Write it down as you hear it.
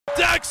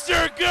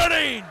Dexter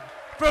Gooding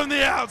from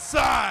the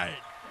outside.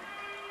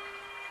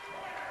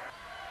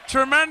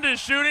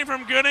 Tremendous shooting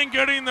from Gooding.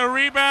 Gooding the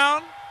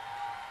rebound.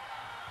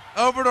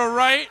 Over to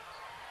right.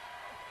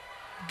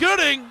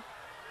 Gooding.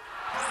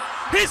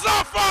 He's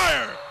on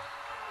fire.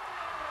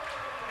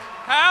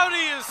 How do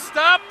you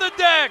stop the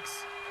Dex?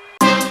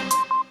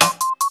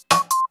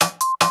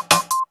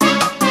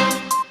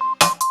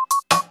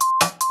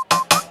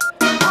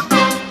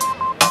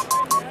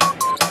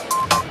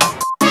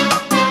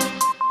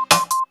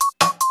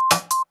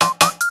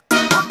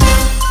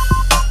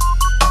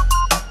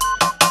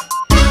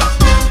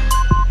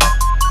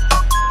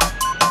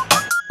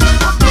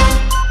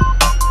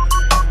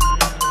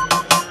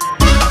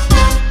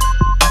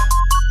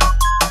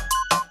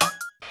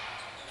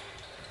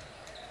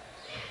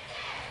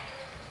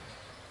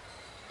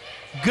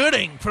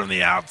 Gooding from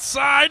the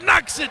outside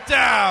knocks it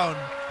down.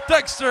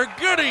 Dexter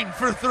Gooding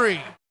for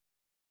three.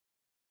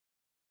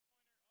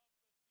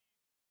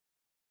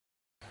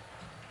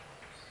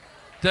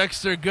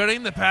 Dexter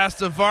Gooding, the pass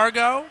to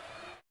Vargo.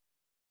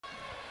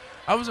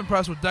 I was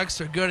impressed with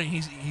Dexter Gooding.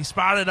 He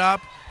spotted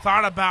up,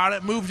 thought about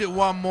it, moved it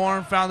one more,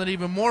 and found an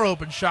even more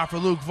open shot for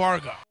Luke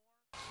Vargo.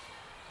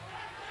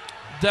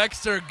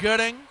 Dexter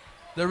Gooding,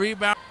 the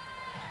rebound.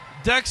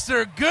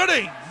 Dexter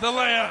Gooding, the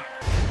layup.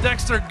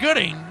 Dexter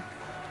Gooding,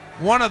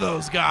 one of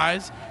those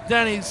guys.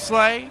 Denny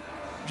Slay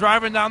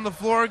driving down the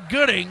floor.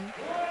 Gooding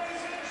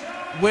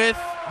with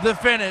the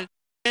finish.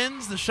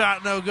 The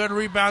shot no good.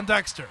 Rebound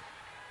Dexter.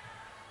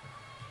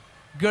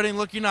 Gooding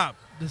looking up.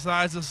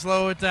 Decides to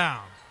slow it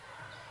down.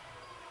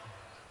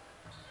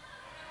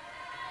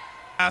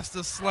 Pass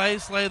to Slay.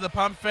 Slay the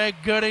pump fake.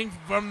 Gooding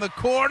from the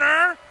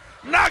corner.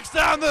 Knocks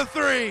down the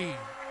three.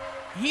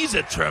 He's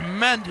a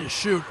tremendous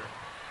shooter.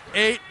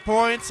 8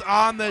 points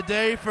on the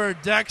day for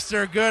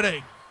Dexter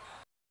Gooding.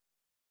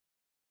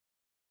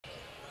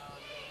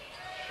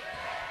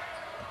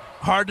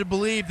 Hard to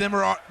believe.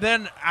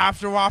 Then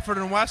after Wofford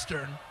and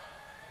Western,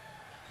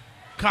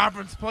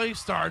 conference play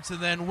starts, and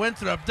then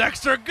Winthrop.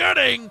 Dexter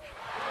Gooding!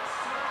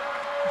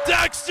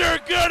 Dexter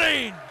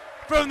Gooding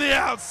from the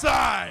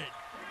outside.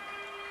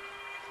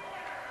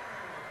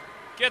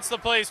 Gets the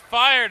place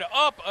fired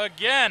up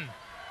again.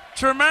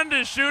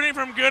 Tremendous shooting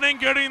from Gooding.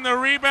 Gooding the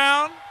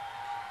rebound.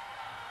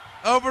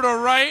 Over to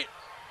right.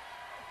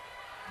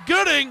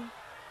 Gooding.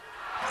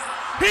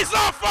 He's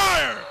on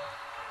fire.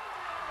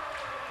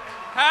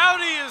 How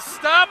do you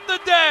stop the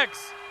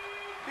Dex?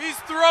 He's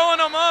throwing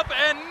them up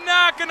and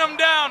knocking them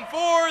down.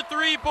 4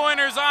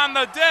 3-pointers on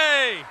the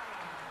day.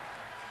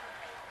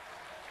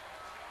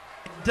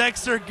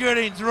 Dexter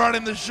Gooding's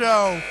running the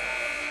show.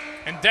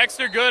 And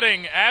Dexter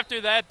Gooding, after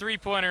that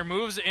three-pointer,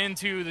 moves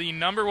into the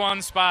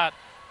 #1 spot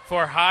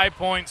for high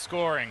point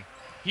scoring.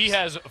 He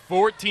has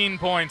 14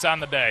 points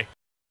on the day.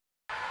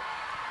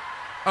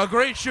 A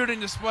great shooting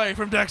display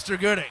from Dexter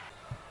Gooding.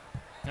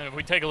 And if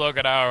we take a look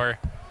at our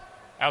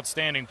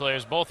outstanding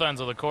players, both ends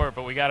of the court,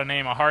 but we got to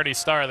name a Hardy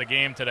star of the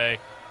game today.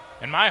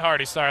 And my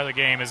Hardy star of the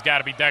game has got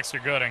to be Dexter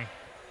Gooding.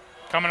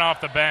 Coming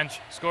off the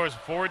bench, scores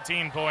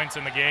 14 points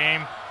in the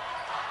game,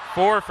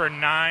 4 for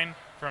 9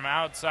 from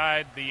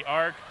outside the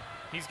arc.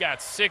 He's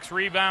got 6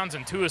 rebounds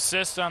and 2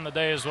 assists on the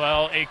day as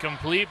well. A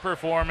complete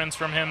performance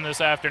from him this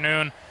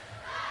afternoon.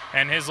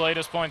 And his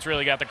latest points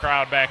really got the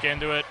crowd back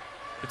into it.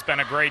 It's been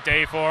a great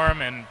day for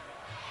him, and,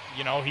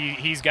 you know,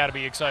 he's got to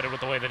be excited with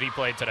the way that he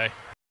played today.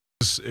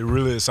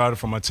 Really excited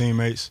for my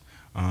teammates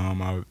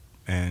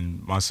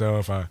and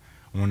myself. I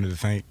wanted to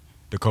thank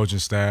the coaching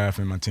staff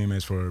and my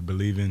teammates for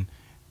believing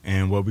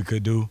in what we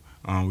could do.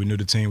 We knew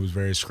the team was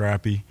very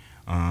scrappy.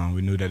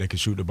 We knew that they could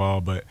shoot the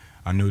ball, but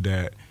I knew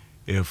that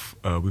if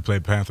we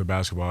played Panther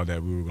basketball,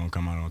 that we were going to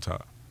come out on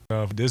top.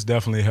 This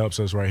definitely helps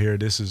us right here.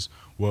 This is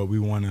what we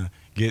want to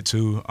get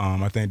to.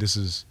 I think this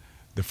is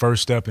the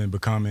first step in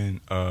becoming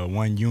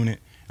one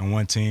unit and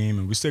one team.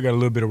 And we still got a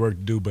little bit of work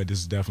to do, but this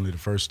is definitely the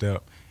first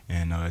step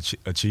in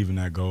achieving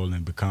that goal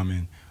and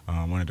becoming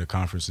one of the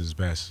conference's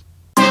best.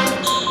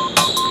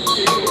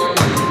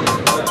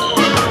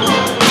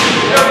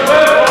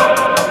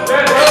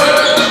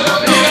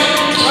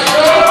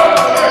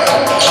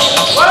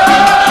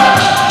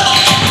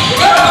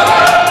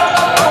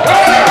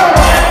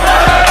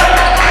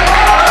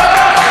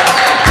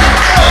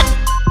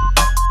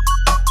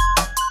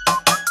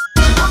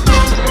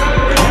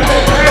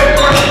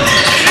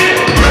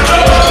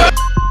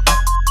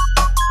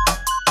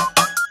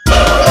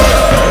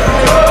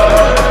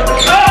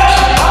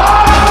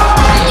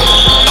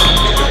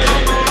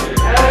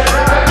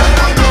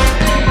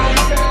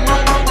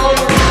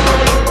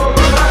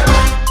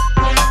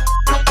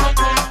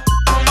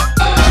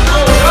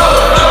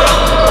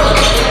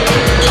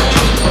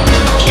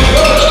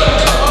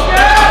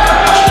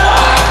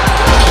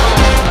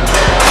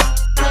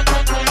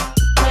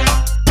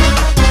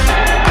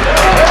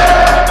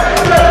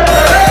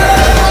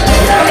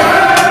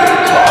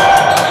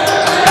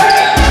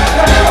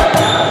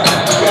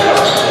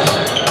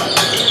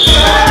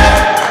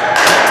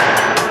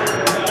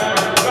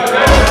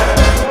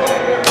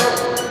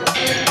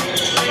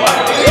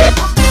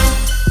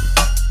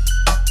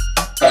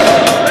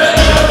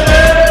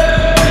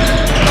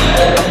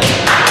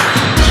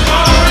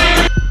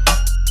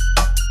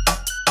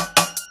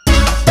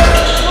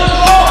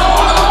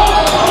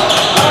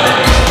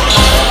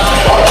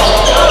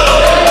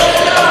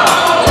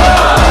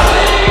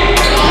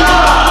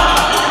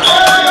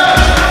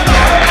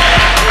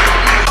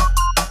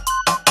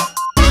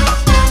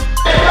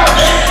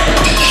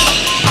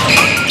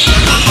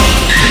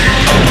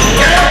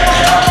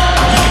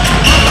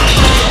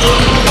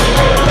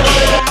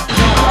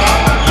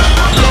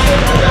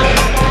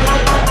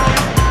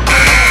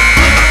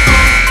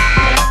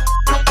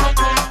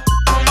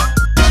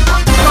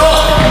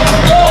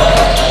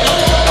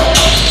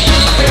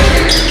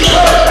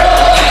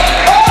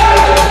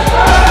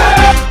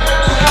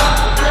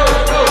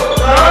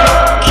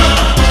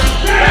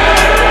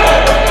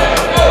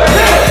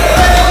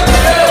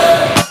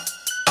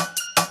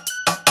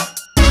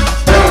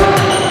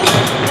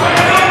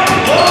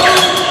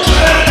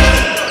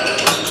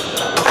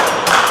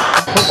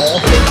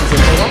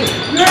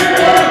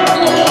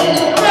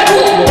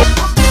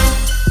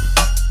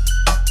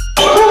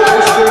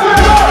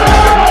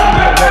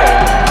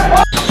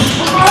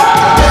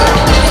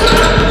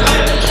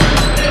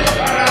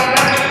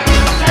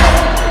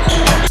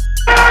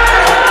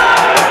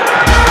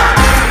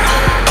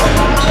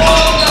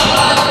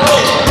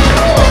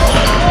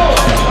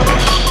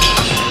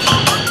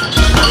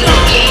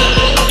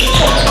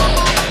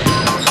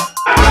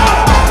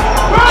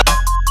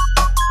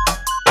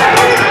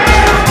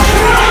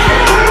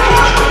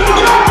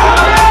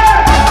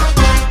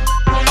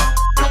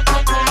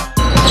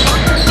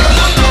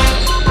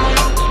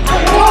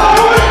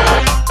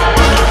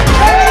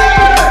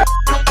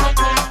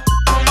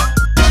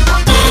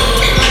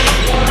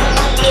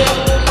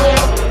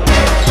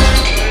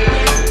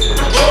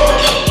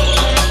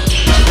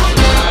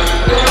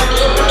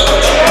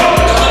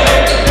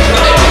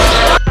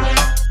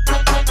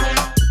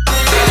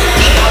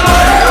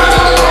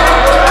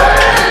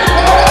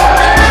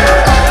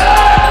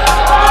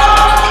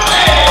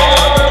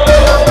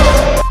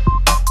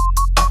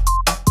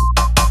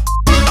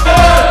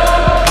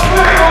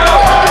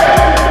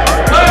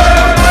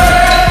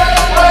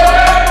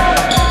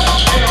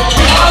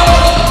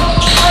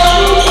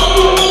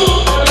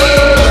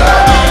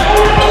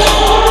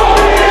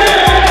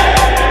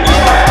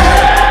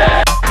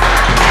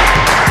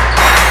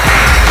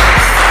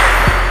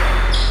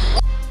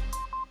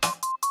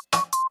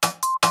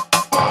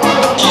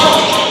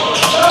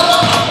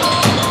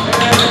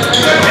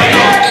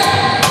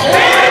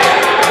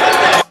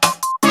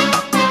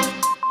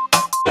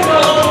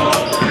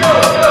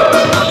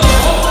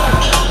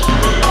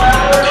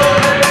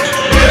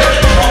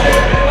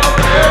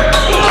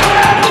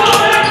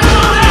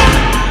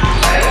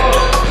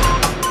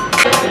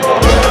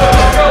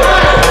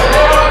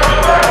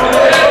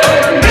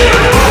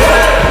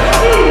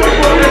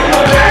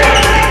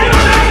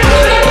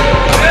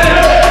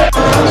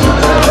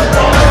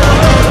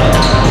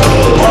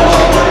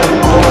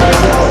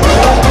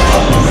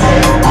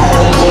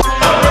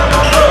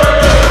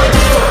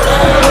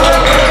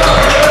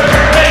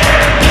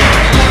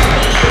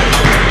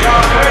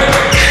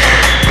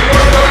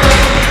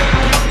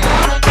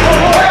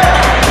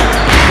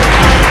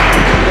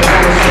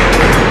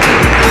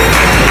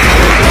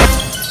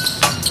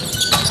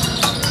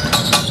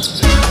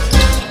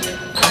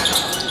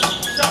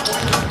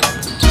 out.